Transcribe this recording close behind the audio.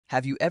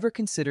Have you ever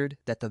considered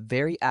that the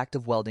very act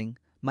of welding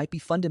might be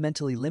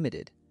fundamentally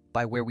limited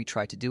by where we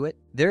try to do it?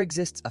 There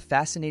exists a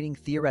fascinating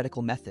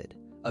theoretical method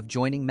of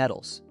joining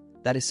metals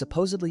that is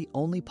supposedly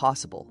only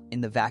possible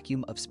in the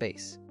vacuum of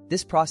space.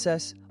 This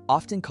process,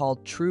 often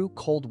called true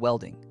cold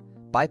welding,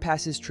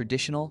 bypasses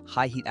traditional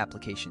high-heat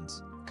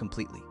applications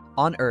completely.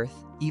 On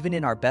Earth, even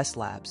in our best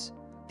labs,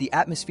 the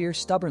atmosphere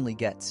stubbornly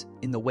gets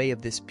in the way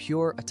of this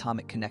pure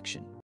atomic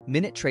connection.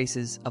 Minute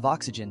traces of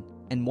oxygen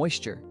and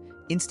moisture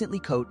instantly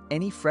coat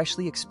any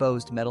freshly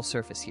exposed metal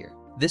surface here.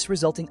 This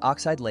resulting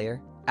oxide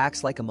layer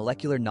acts like a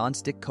molecular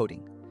non-stick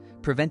coating,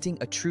 preventing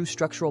a true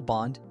structural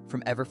bond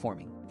from ever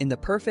forming. In the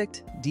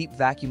perfect, deep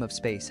vacuum of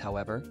space,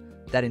 however,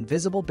 that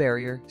invisible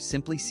barrier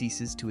simply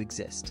ceases to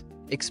exist.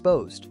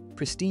 Exposed,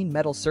 pristine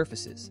metal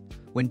surfaces,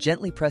 when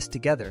gently pressed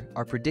together,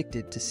 are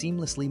predicted to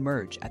seamlessly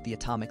merge at the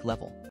atomic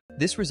level.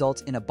 This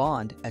results in a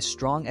bond as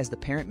strong as the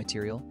parent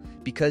material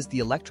because the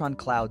electron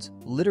clouds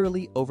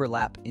literally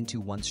overlap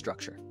into one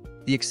structure.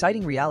 The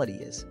exciting reality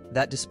is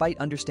that despite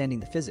understanding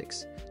the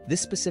physics,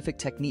 this specific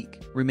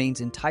technique remains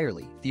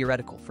entirely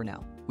theoretical for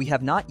now. We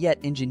have not yet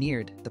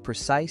engineered the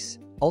precise,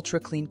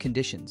 ultra-clean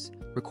conditions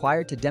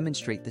required to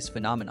demonstrate this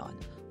phenomenon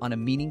on a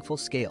meaningful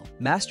scale.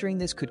 Mastering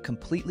this could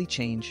completely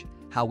change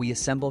how we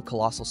assemble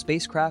colossal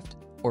spacecraft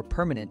or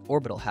permanent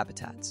orbital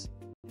habitats.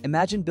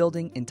 Imagine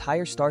building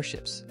entire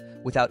starships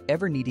without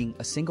ever needing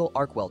a single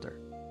arc welder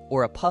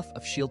or a puff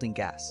of shielding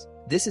gas.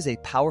 This is a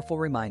powerful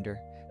reminder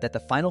that the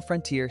final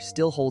frontier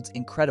still holds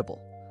incredible,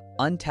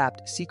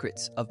 untapped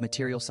secrets of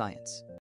material science.